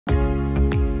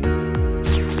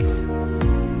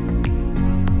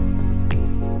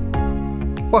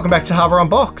Welcome back to Hardware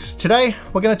Unboxed. Today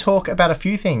we're going to talk about a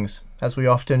few things, as we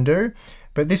often do,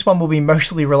 but this one will be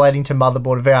mostly relating to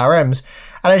motherboard VRMs,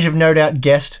 and as you've no doubt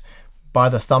guessed by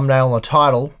the thumbnail and the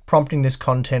title, prompting this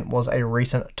content was a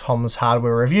recent Tom's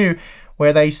Hardware review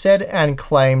where they said and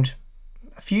claimed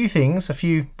a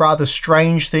few rather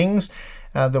strange things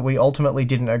that we ultimately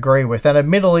didn't agree with, and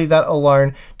admittedly that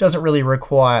alone doesn't really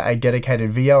require a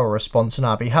dedicated video or response on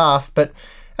our behalf, but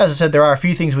as I said, there are a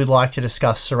few things we'd like to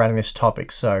discuss surrounding this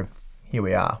topic, so here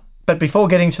we are. But before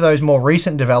getting to those more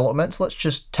recent developments, let's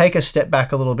just take a step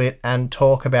back a little bit and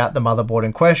talk about the motherboard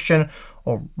in question,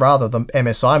 or rather the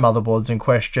MSI motherboards in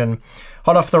question.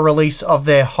 Hot off the release of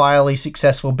their highly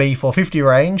successful B450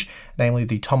 range, namely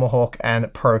the Tomahawk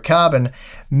and Pro Carbon,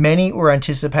 many were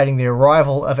anticipating the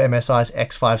arrival of MSI's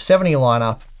X570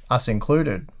 lineup, us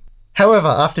included. However,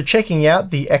 after checking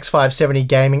out the X570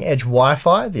 Gaming Edge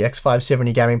Wi-Fi, the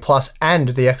X570 Gaming Plus, and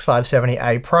the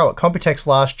X570A Pro at Computex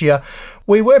last year,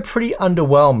 we were pretty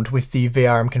underwhelmed with the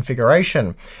VRM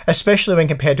configuration, especially when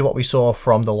compared to what we saw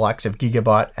from the likes of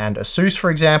Gigabyte and Asus, for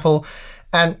example.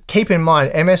 And keep in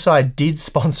mind, MSI did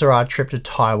sponsor our trip to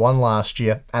Taiwan last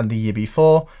year and the year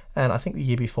before, and I think the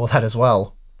year before that as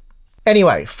well.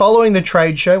 Anyway, following the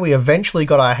trade show, we eventually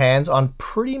got our hands on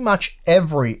pretty much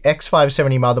every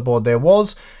X570 motherboard there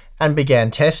was and began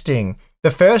testing.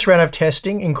 The first round of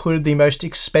testing included the most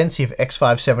expensive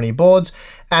X570 boards,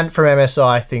 and from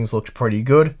MSI, things looked pretty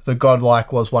good. The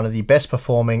Godlike was one of the best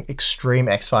performing extreme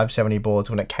X570 boards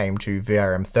when it came to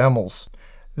VRM thermals.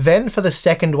 Then for the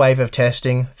second wave of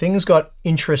testing, things got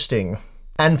interesting,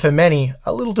 and for many,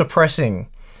 a little depressing.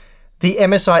 The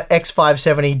MSI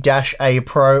X570-A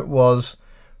Pro was,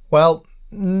 well,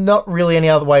 not really any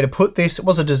other way to put this, it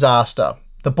was a disaster.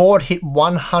 The board hit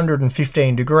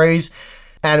 115 degrees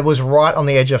and was right on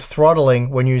the edge of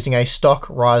throttling when using a stock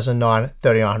Ryzen 9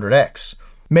 3900X.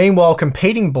 Meanwhile,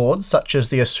 competing boards such as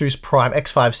the Asus Prime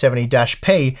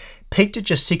X570-P peaked at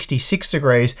just 66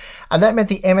 degrees, and that meant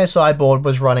the MSI board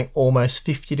was running almost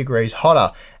 50 degrees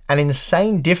hotter, an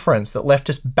insane difference that left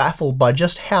us baffled by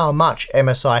just how much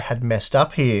MSI had messed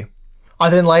up here. I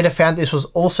then later found this was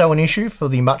also an issue for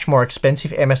the much more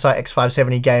expensive MSI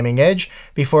X570 Gaming Edge,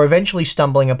 before eventually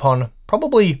stumbling upon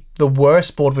probably the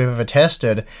worst board we've ever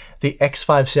tested, the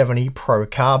X570 Pro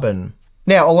Carbon.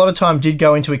 Now, a lot of time did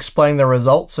go into explaining the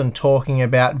results and talking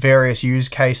about various use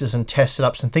cases and test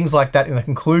setups and things like that in the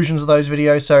conclusions of those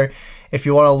videos, so if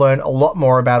you want to learn a lot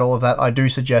more about all of that, I do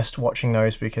suggest watching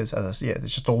those because, as I said,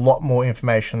 there's just a lot more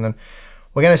information than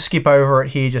we're going to skip over it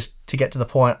here just to get to the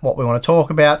point what we want to talk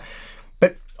about.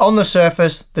 But on the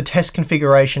surface, the test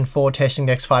configuration for testing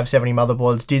the X570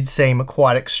 motherboards did seem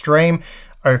quite extreme.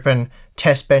 Open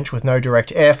test bench with no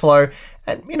direct airflow,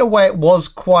 and in a way it was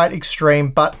quite extreme,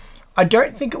 but I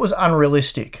don't think it was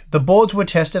unrealistic. The boards were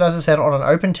tested, as I said, on an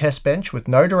open test bench with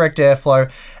no direct airflow,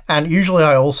 and usually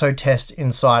I also test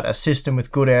inside a system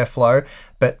with good airflow,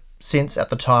 but since at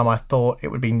the time I thought it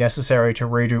would be necessary to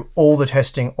redo all the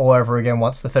testing all over again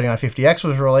once the 3950X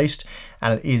was released,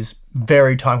 and it is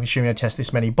very time consuming to test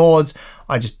this many boards,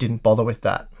 I just didn't bother with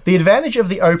that. The advantage of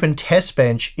the open test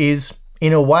bench is,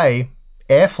 in a way,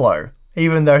 airflow,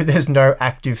 even though there's no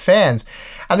active fans.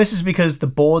 And this is because the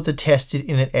boards are tested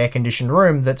in an air-conditioned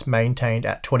room that's maintained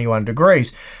at 21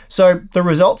 degrees. So the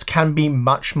results can be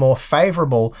much more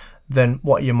favorable than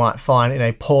what you might find in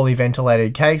a poorly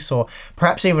ventilated case, or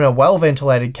perhaps even a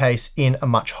well-ventilated case in a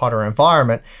much hotter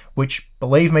environment, which,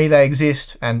 believe me, they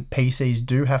exist, and PCs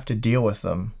do have to deal with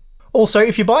them. Also,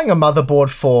 if you're buying a motherboard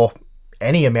for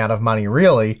any amount of money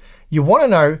really, you want to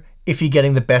know if you're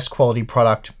getting the best quality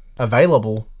product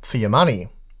available for your money.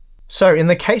 So in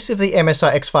the case of the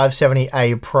MSI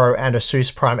X570A Pro and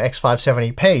Asus Prime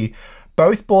X570P,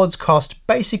 both boards cost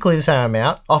basically the same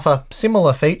amount, offer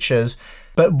similar features,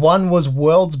 but one was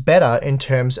worlds better in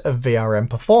terms of VRM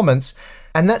performance,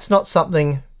 and that's not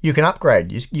something you can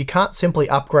upgrade. You can't simply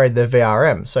upgrade the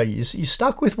VRM, so you're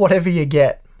stuck with whatever you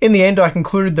get. In the end, I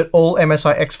concluded that all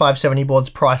MSI X570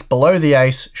 boards priced below the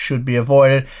Ace should be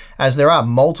avoided, as there are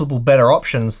multiple better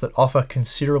options that offer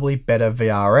considerably better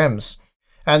VRMs.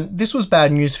 And this was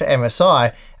bad news for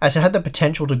MSI, as it had the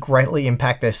potential to greatly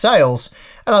impact their sales,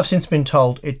 and I've since been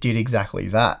told it did exactly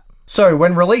that. So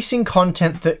when releasing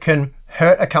content that can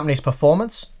hurt a company's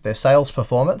performance, their sales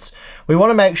performance, we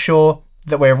want to make sure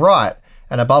that we're right.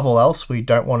 And above all else, we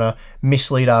don't want to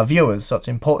mislead our viewers, so it's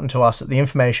important to us that the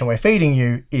information we're feeding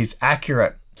you is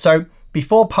accurate. So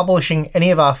before publishing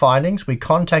any of our findings, we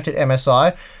contacted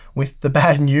MSI with the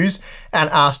bad news and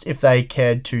asked if they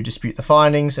cared to dispute the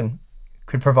findings and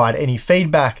could provide any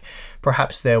feedback.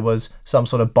 Perhaps there was some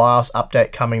sort of BIOS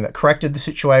update coming that corrected the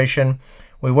situation.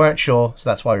 We weren't sure, so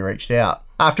that's why we reached out.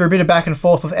 After a bit of back and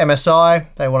forth with MSI,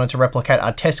 they wanted to replicate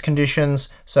our test conditions,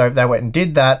 so they went and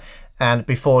did that, and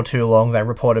before too long they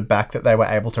reported back that they were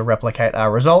able to replicate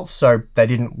our results, so they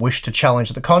didn't wish to challenge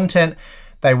the content.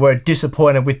 They were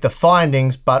disappointed with the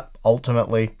findings, but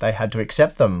ultimately they had to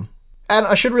accept them. And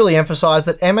I should really emphasize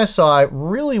that MSI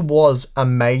really was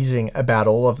amazing about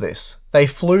all of this. They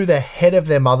flew the head of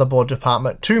their motherboard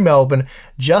department to Melbourne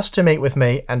just to meet with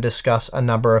me and discuss a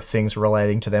number of things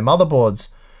relating to their motherboards.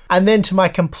 And then, to my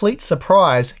complete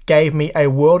surprise, gave me a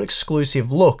world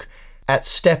exclusive look at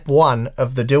step 1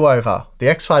 of the do-over, the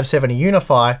X570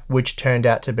 Unify, which turned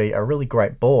out to be a really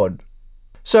great board.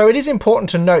 So it is important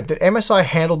to note that MSI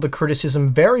handled the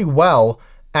criticism very well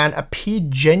and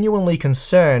appeared genuinely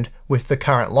concerned with the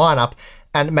current lineup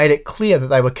and made it clear that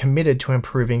they were committed to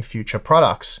improving future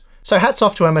products. So hats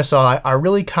off to MSI. I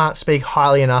really can't speak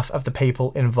highly enough of the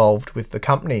people involved with the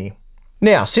company.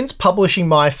 Now, since publishing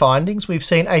my findings, we've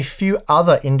seen a few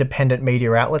other independent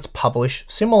media outlets publish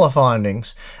similar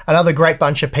findings. Another great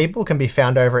bunch of people can be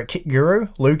found over at Kit Guru.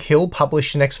 Luke Hill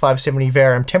published an X570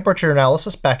 VRM temperature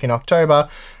analysis back in October,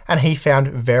 and he found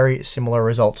very similar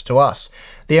results to us.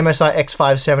 The MSI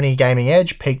X570 Gaming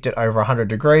Edge peaked at over 100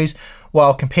 degrees,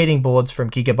 while competing boards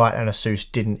from Gigabyte and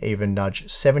Asus didn't even nudge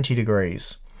 70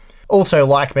 degrees. Also,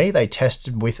 like me, they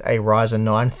tested with a Ryzen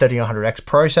 9 3900X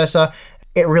processor.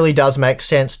 It really does make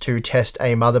sense to test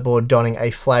a motherboard donning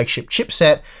a flagship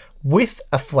chipset with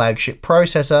a flagship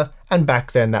processor, and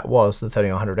back then that was the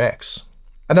 3900X.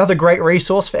 Another great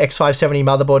resource for X570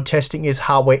 motherboard testing is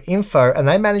Hardware Info, and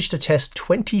they managed to test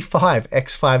 25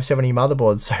 X570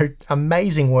 motherboards, so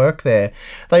amazing work there.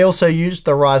 They also used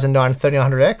the Ryzen 9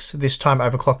 3900X, this time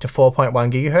overclocked to 4.1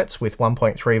 GHz with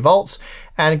 1.3 volts,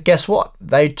 and guess what?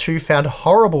 They too found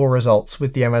horrible results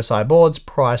with the MSI boards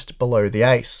priced below the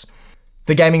ace.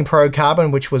 The Gaming Pro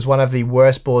Carbon, which was one of the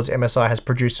worst boards MSI has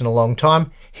produced in a long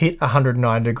time, hit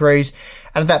 109 degrees,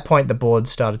 and at that point the board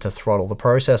started to throttle the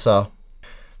processor.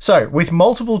 So, with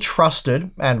multiple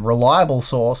trusted and reliable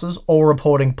sources all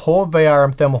reporting poor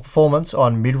VRM thermal performance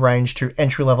on mid-range to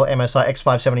entry-level MSI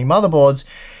X570 motherboards,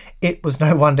 it was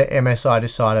no wonder MSI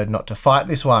decided not to fight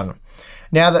this one.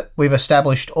 Now that we've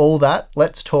established all that,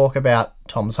 let's talk about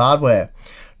Tom's Hardware.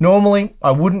 Normally,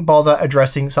 I wouldn't bother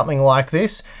addressing something like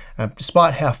this,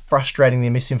 despite how frustrating the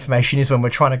misinformation is when we're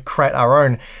trying to create our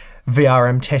own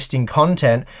VRM testing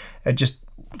content. It just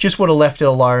would have left it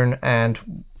alone,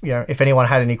 and if anyone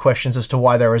had any questions as to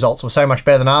why their results were so much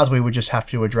better than ours, we would just have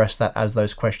to address that as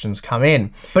those questions come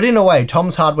in. But in a way,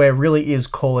 Tom's Hardware really is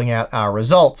calling out our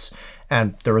results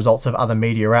and the results of other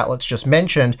media outlets just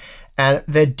mentioned, and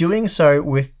they're doing so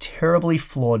with terribly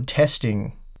flawed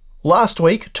testing. Last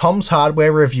week, Tom's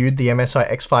Hardware reviewed the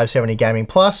MSI X570 Gaming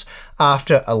Plus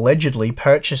after allegedly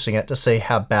purchasing it to see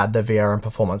how bad the VRM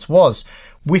performance was,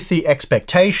 with the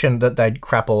expectation that they'd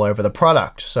crap all over the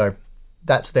product, so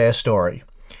that's their story.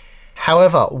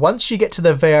 However, once you get to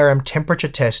the VRM temperature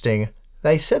testing,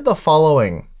 they said the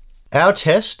following. Our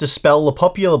tests dispel the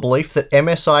popular belief that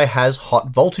MSI has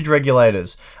hot voltage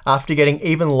regulators, after getting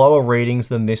even lower readings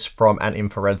than this from an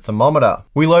infrared thermometer.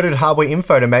 We loaded Hardware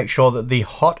Info to make sure that the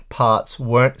hot parts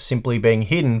weren't simply being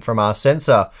hidden from our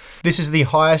sensor. This is the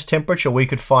highest temperature we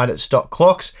could find at stock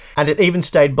clocks, and it even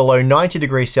stayed below 90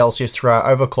 degrees Celsius through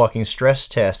our overclocking stress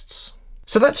tests.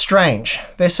 So that's strange.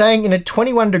 They're saying in a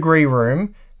 21 degree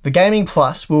room, the Gaming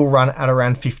Plus will run at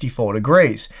around 54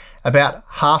 degrees, about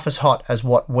half as hot as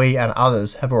what we and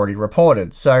others have already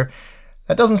reported, so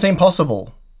that doesn't seem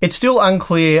possible. It's still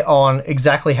unclear on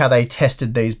exactly how they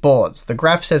tested these boards. The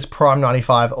graph says Prime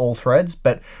 95 all threads,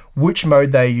 but which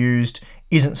mode they used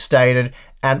isn't stated,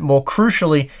 and more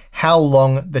crucially, how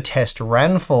long the test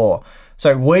ran for.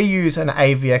 So we use an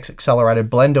AVX accelerated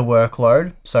blender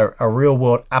workload, so a real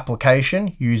world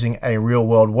application using a real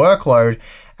world workload,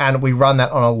 and we run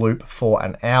that on a loop for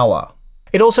an hour.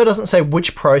 It also doesn't say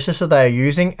which processor they are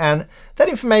using, and that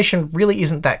information really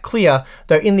isn't that clear,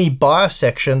 though in the BIOS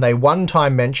section they one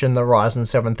time mention the Ryzen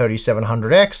 7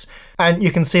 3700X, and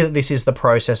you can see that this is the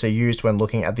processor used when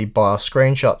looking at the BIOS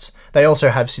screenshots. They also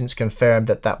have since confirmed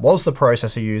that that was the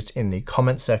processor used in the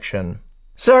comments section.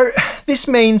 So this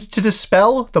means to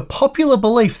dispel the popular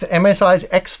belief that MSI's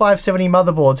X570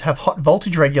 motherboards have hot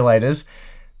voltage regulators,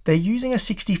 they're using a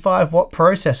 65 watt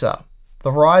processor,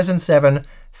 the Ryzen 7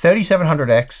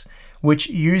 3700X, which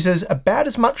uses about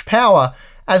as much power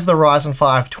as the Ryzen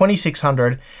 5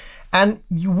 2600, and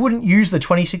you wouldn't use the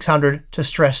 2600 to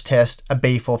stress test a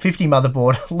B450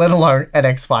 motherboard, let alone an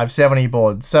X570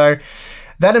 board. So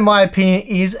that, in my opinion,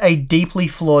 is a deeply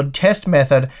flawed test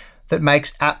method that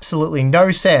makes absolutely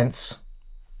no sense,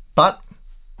 but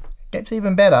it gets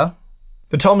even better.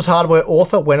 The Tom's Hardware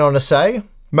author went on to say,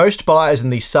 most buyers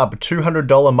in the sub $200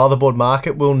 motherboard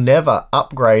market will never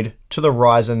upgrade to the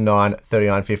Ryzen 9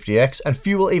 3950X, and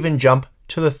few will even jump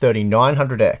to the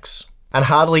 3900X. And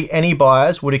hardly any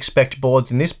buyers would expect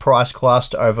boards in this price class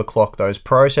to overclock those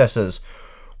processors.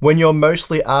 When you're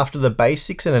mostly after the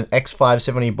basics in an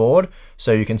X570 board,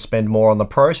 so you can spend more on the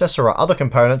processor or other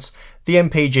components, the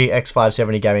MPG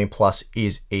X570 Gaming Plus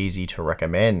is easy to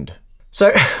recommend.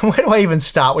 So where do I even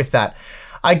start with that?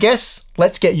 I guess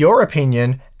let's get your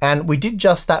opinion, and we did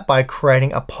just that by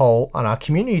creating a poll on our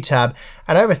community tab,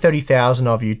 and over 30,000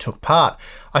 of you took part.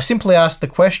 I simply asked the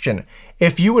question,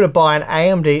 if you were to buy an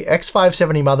AMD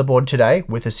X570 motherboard today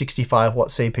with a 65-watt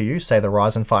CPU, say the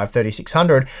Ryzen 5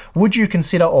 3600, would you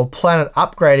consider or plan on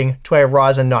upgrading to a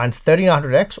Ryzen 9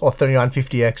 3900X or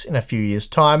 3950X in a few years'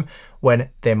 time when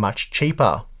they're much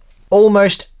cheaper?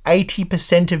 Almost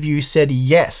 80% of you said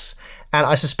yes. And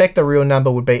I suspect the real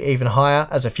number would be even higher,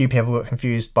 as a few people got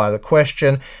confused by the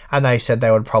question, and they said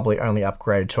they would probably only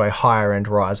upgrade to a higher end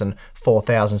Ryzen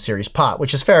 4000 series part,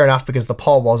 which is fair enough because the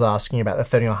poll was asking about the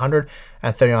 3900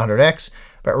 and 3900X,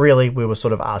 but really we were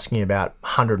sort of asking about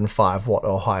 105 watt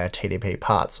or higher TDP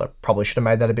parts. I probably should have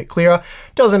made that a bit clearer.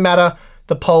 Doesn't matter,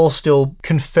 the poll still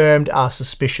confirmed our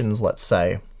suspicions, let's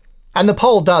say. And the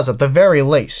poll does, at the very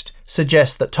least,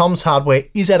 suggest that Tom's Hardware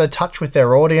is out of touch with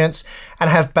their audience and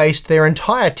have based their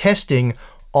entire testing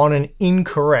on an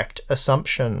incorrect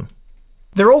assumption.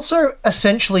 They're also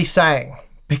essentially saying,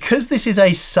 because this is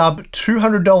a sub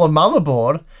 $200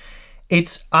 motherboard,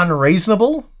 it's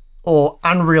unreasonable or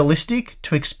unrealistic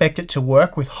to expect it to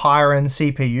work with higher end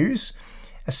CPUs,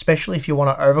 especially if you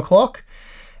want to overclock.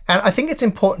 And I think it's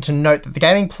important to note that the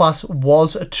Gaming Plus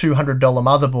was a $200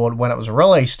 motherboard when it was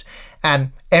released,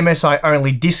 and MSI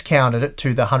only discounted it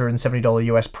to the $170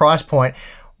 US price point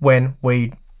when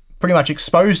we pretty much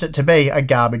exposed it to be a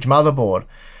garbage motherboard.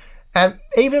 And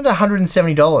even at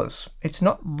 $170, it's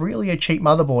not really a cheap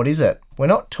motherboard, is it? We're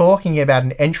not talking about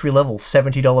an entry-level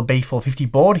 $70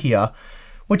 B450 board here.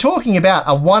 We're talking about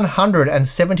a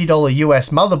 $170 US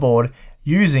motherboard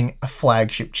using a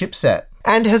flagship chipset.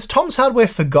 And has Tom's Hardware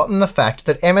forgotten the fact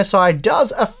that MSI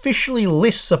does officially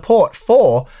list support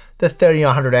for the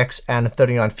 3900X and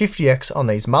 3950X on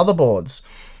these motherboards?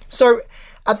 So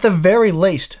at the very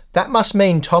least, that must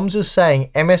mean Tom's is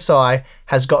saying MSI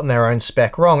has gotten their own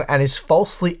spec wrong and is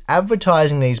falsely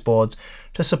advertising these boards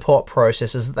to support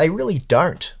processors that they really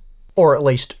don't, or at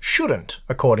least shouldn't,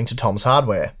 according to Tom's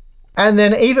Hardware. And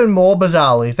then even more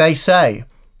bizarrely, they say,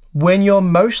 when you're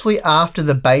mostly after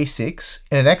the basics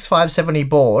in an X570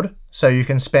 board, so you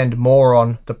can spend more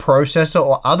on the processor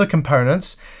or other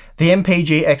components, the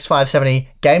MPG X570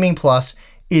 Gaming Plus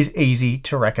is easy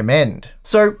to recommend.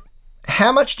 So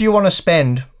how much do you want to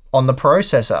spend on the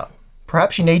processor?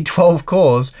 Perhaps you need 12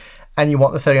 cores and you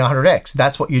want the 3900X.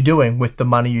 That's what you're doing with the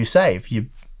money you save.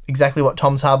 Exactly what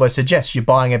Tom's Hardware suggests. You're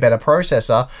buying a better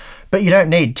processor, but you don't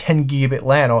need 10 gigabit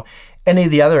LAN or any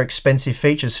of the other expensive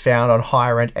features found on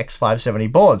higher end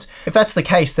X570 boards. If that's the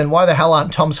case, then why the hell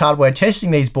aren't Tom's Hardware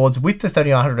testing these boards with the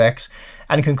 3900X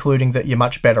and concluding that you're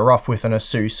much better off with an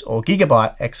Asus or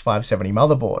Gigabyte X570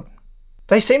 motherboard?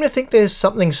 They seem to think there's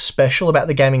something special about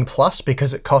the Gaming Plus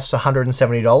because it costs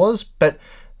 $170, but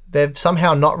they've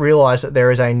somehow not realized that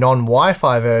there is a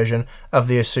non-Wi-Fi version of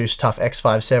the Asus TUF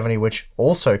X570 which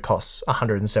also costs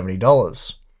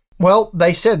 $170. Well,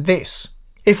 they said this: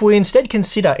 if we instead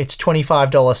consider its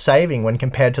 $25 saving when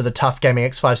compared to the TUF Gaming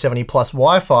X570 Plus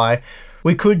Wi-Fi,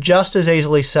 we could just as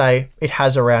easily say it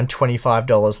has around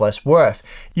 $25 less worth.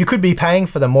 You could be paying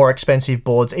for the more expensive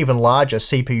board's even larger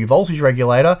CPU voltage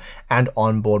regulator and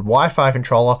onboard Wi-Fi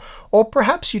controller, or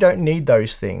perhaps you don't need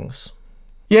those things.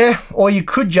 Yeah, or you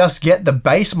could just get the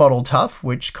base model TUF,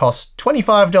 which costs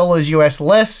 $25 US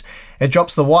less. It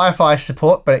drops the Wi-Fi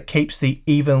support, but it keeps the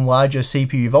even larger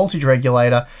CPU voltage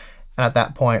regulator. And at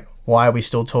that point, why are we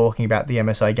still talking about the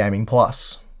MSI Gaming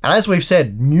Plus? And as we've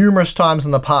said numerous times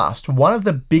in the past, one of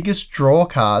the biggest draw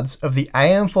cards of the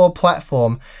AM4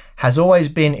 platform has always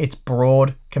been its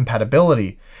broad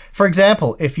compatibility. For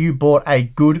example, if you bought a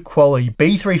good quality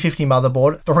B350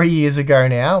 motherboard 3 years ago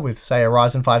now with, say, a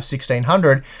Ryzen 5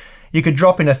 1600, you could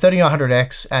drop in a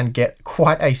 3900X and get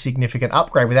quite a significant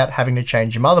upgrade without having to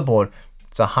change your motherboard.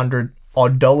 It's $100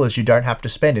 odd you don't have to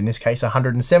spend, in this case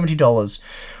 $170.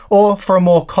 Or for a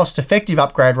more cost-effective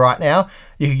upgrade right now,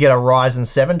 you could get a Ryzen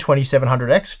 7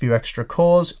 2700X, a few extra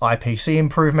cores, IPC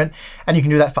improvement, and you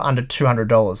can do that for under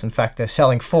 $200. In fact, they're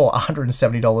selling for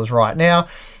 $170 right now,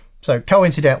 so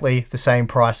coincidentally the same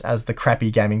price as the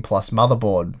crappy Gaming Plus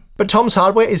motherboard. But Tom's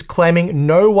Hardware is claiming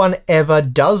no one ever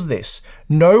does this.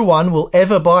 No one will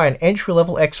ever buy an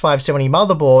entry-level X570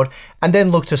 motherboard and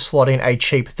then look to slot in a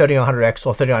cheap 3900X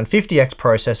or 3950X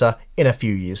processor in a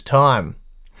few years' time.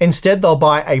 Instead, they'll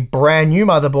buy a brand new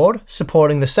motherboard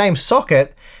supporting the same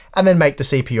socket and then make the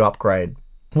CPU upgrade.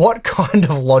 What kind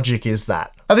of logic is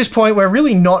that? At this point, we're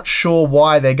really not sure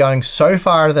why they're going so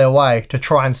far out of their way to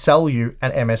try and sell you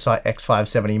an MSI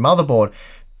X570 motherboard.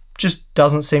 Just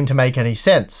doesn't seem to make any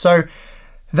sense. So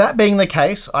that being the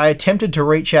case, I attempted to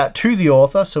reach out to the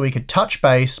author so we could touch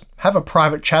base, have a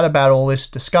private chat about all this,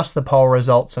 discuss the poll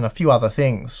results and a few other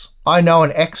things. I know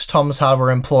an ex-Tom's Hardware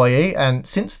employee, and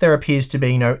since there appears to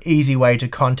be no easy way to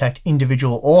contact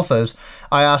individual authors,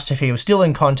 I asked if he was still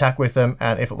in contact with them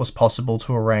and if it was possible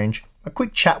to arrange a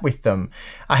quick chat with them.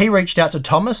 He reached out to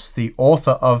Thomas, the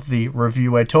author of the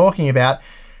review we're talking about,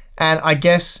 and I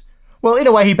guess, well, in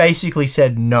a way he basically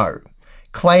said no,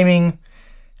 claiming,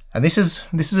 and this is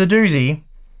a doozy,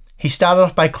 he started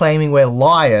off by claiming we're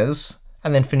liars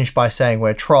and then finished by saying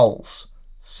we're trolls.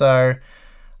 So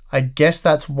I guess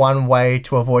that's one way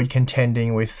to avoid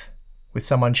contending with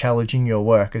someone challenging your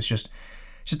work, is just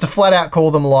to flat out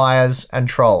call them liars and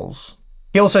trolls.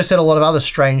 He also said a lot of other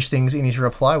strange things in his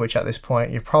reply, which at this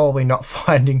point you're probably not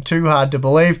finding too hard to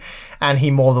believe, and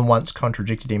he more than once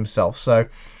contradicted himself. So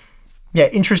yeah,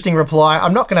 interesting reply.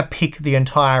 I'm not going to pick the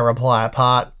entire reply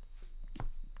apart.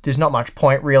 There's not much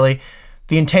point really.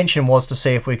 The intention was to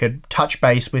see if we could touch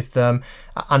base with them,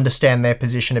 understand their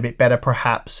position a bit better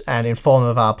perhaps, and inform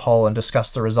them of our poll and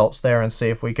discuss the results there and see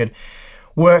if we could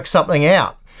work something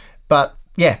out. But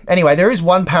yeah, anyway, there is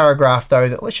one paragraph though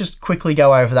that let's just quickly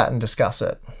go over that and discuss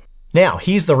it. Now,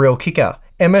 here's the real kicker.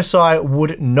 MSI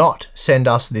would not send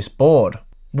us this board.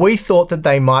 We thought that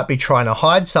they might be trying to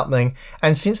hide something,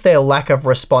 and since their lack of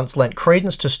response lent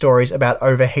credence to stories about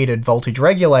overheated voltage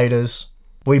regulators,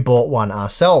 we bought one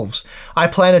ourselves. I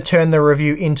plan to turn the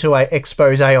review into an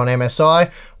expose on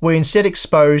MSI. We instead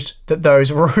exposed that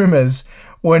those rumors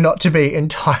were not to be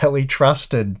entirely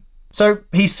trusted. So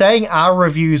he's saying our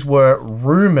reviews were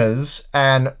rumors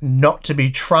and not to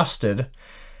be trusted.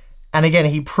 And again,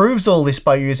 he proves all this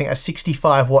by using a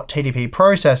 65 watt TDP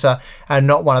processor and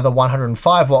not one of the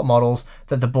 105 watt models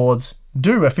that the boards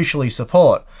do officially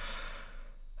support.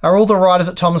 Are all the writers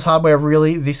at Tom's Hardware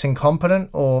really this incompetent,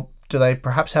 or do they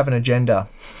perhaps have an agenda?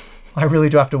 I really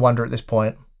do have to wonder at this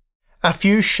point. A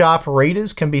few sharp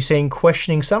readers can be seen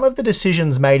questioning some of the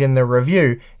decisions made in the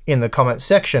review in the comments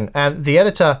section, and the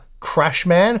editor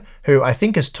Crashman, who I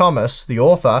think is Thomas, the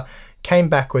author, came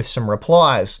back with some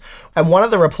replies. And one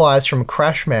of the replies from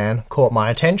Crashman caught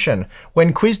my attention.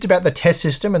 When quizzed about the test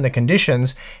system and the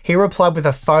conditions, he replied with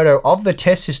a photo of the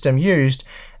test system used,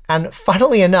 and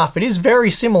funnily enough, it is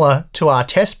very similar to our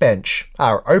test bench,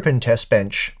 our open test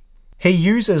bench. He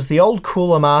uses the old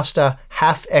Cooler Master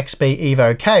HAF XB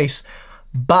Evo case,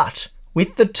 but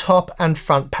with the top and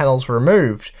front panels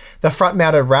removed. The front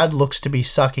mounted rad looks to be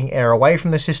sucking air away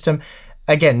from the system,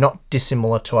 again not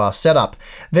dissimilar to our setup.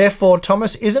 Therefore,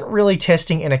 Thomas isn't really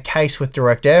testing in a case with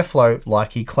direct airflow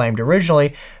like he claimed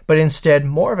originally, but instead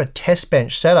more of a test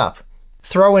bench setup.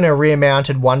 Throw in a rear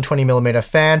mounted 120mm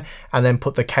fan and then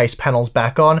put the case panels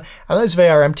back on, and those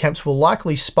VRM temps will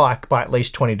likely spike by at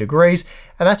least 20 degrees,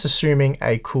 and that's assuming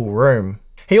a cool room.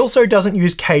 He also doesn't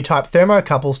use K-type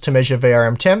thermocouples to measure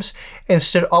VRM temps,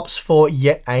 instead opts for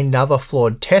yet another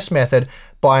flawed test method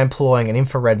by employing an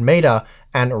infrared meter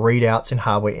and readouts in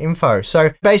hardware info.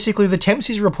 So basically the temps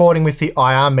he's reporting with the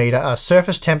IR meter are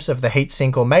surface temps of the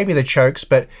heatsink or maybe the chokes,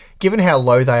 but given how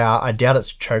low they are, I doubt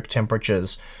it's choke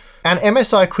temperatures. And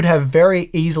MSI could have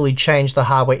very easily changed the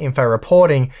hardware info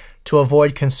reporting to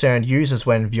avoid concerned users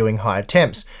when viewing higher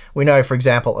temps. We know, for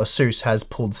example, Asus has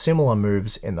pulled similar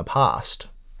moves in the past.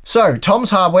 So,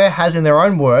 Tom's Hardware has, in their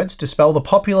own words, dispelled the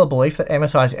popular belief that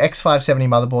MSI's X570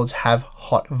 motherboards have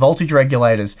hot voltage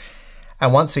regulators.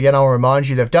 And once again, I'll remind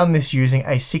you, they've done this using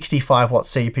a 65 watt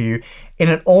CPU in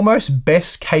an almost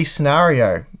best case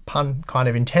scenario. Pun kind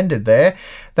of intended there.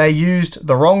 They used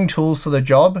the wrong tools for the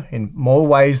job in more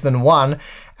ways than one,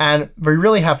 and we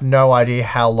really have no idea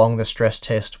how long the stress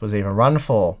test was even run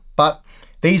for. But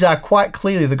these are quite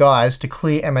clearly the guys to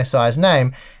clear MSI's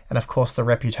name and of course the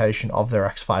reputation of their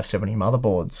X570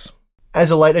 motherboards. As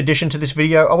a late addition to this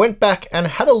video, I went back and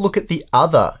had a look at the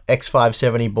other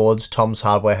X570 boards Tom's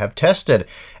Hardware have tested.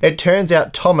 It turns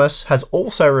out Thomas has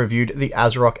also reviewed the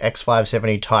ASRock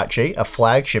X570 Type G, a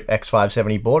flagship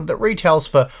X570 board that retails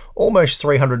for almost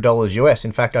 $300 US.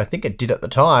 In fact, I think it did at the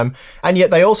time. And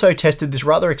yet they also tested this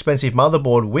rather expensive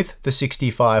motherboard with the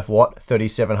 65 watt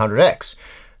 3700X.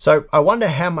 So I wonder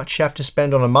how much you have to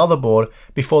spend on a motherboard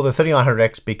before the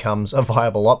 3900X becomes a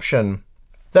viable option.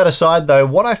 That aside though,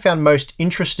 what I found most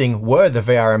interesting were the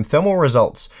VRM thermal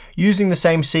results. Using the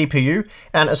same CPU,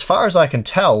 and as far as I can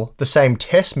tell, the same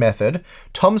test method,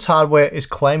 Tom's Hardware is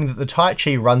claiming that the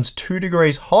Taichi runs 2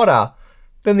 degrees hotter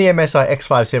than the MSI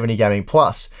X570 Gaming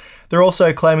Plus. They're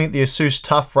also claiming that the Asus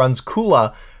TUF runs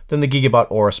cooler than the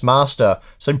Gigabyte Aorus Master.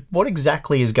 So what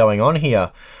exactly is going on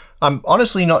here? I'm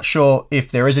honestly not sure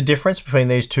if there is a difference between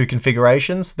these two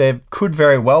configurations. There could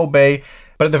very well be,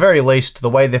 but at the very least, the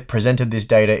way they've presented this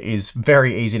data is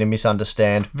very easy to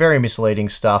misunderstand, very misleading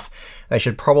stuff. They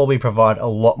should probably provide a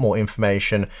lot more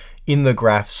information in the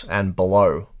graphs and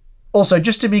below. Also,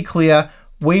 just to be clear,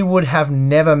 we would have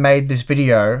never made this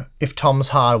video if Tom's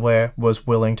Hardware was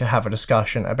willing to have a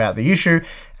discussion about the issue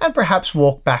and perhaps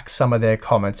walk back some of their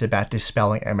comments about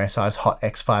dispelling MSI's hot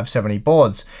X570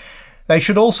 boards. They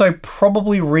should also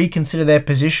probably reconsider their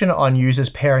position on users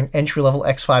pairing entry-level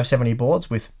X570 boards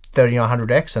with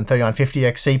 3900X and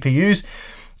 3950X CPUs.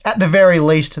 At the very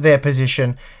least, their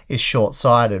position is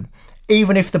short-sighted.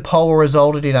 Even if the poll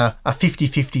resulted in a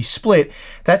 50-50 split,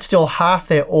 that's still half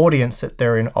their audience that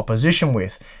they're in opposition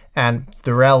with. And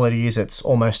the reality is it's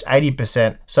almost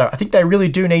 80%. So I think they really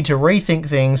do need to rethink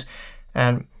things,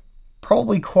 and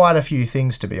probably quite a few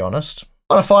things, to be honest.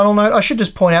 On a final note, I should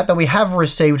just point out that we have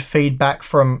received feedback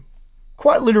from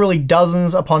quite literally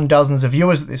dozens upon dozens of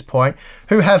viewers at this point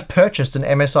who have purchased an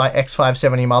MSI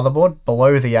X570 motherboard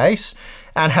below the Ace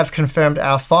and have confirmed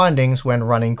our findings when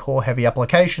running core-heavy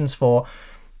applications for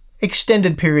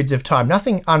extended periods of time.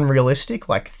 Nothing unrealistic,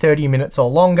 like 30 minutes or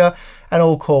longer, and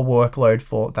all-core workload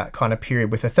for that kind of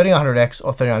period with a 3900X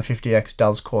or 3950X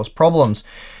does cause problems.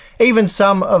 Even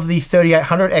some of the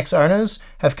 3800X owners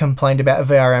have complained about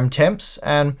VRM temps,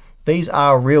 and these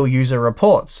are real user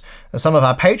reports. Some of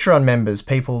our Patreon members,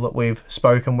 people that we've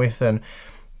spoken with and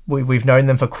we've known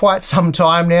them for quite some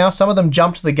time now, some of them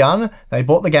jumped the gun. They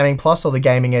bought the Gaming Plus or the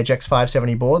Gaming Edge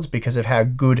X570 boards because of how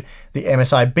good the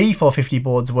MSI B450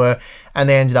 boards were, and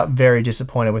they ended up very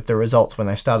disappointed with the results when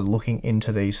they started looking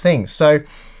into these things. So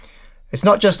it's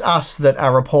not just us that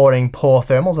are reporting poor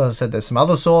thermals. As I said, there's some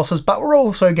other sources, but we're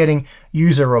also getting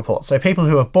user reports. So people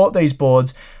who have bought these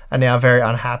boards are now very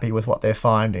unhappy with what they're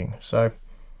finding. So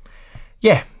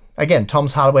yeah, again,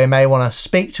 Tom's Hardware may want to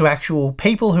speak to actual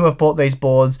people who have bought these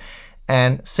boards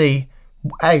and see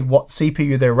A, what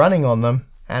CPU they're running on them,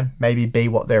 and maybe B,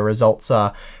 what their results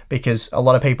are, because a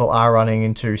lot of people are running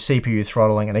into CPU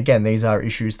throttling. And again, these are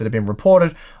issues that have been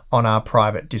reported on our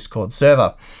private Discord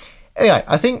server. Anyway,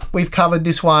 I think we've covered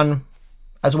this one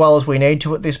as well as we need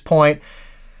to at this point.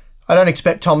 I don't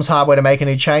expect Tom's Hardware to make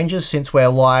any changes since we're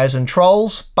liars and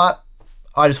trolls, but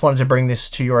I just wanted to bring this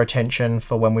to your attention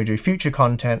for when we do future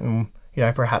content, and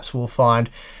perhaps we'll find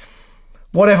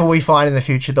whatever we find in the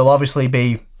future. There'll obviously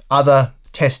be other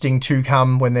testing to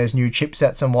come when there's new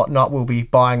chipsets and whatnot. We'll be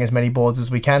buying as many boards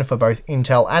as we can for both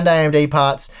Intel and AMD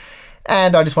parts,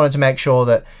 and I just wanted to make sure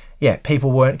that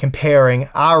people weren't comparing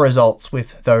our results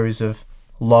with those of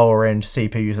lower end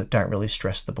CPUs that don't really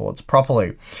stress the boards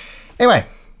properly. Anyway,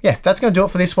 that's going to do it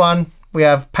for this one. We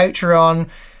have Patreon,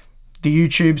 the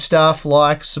YouTube stuff,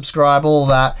 like, subscribe, all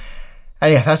that.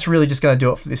 And that's really just going to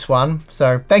do it for this one.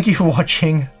 So thank you for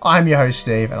watching. I'm your host,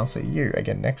 Steve, and I'll see you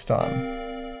again next time.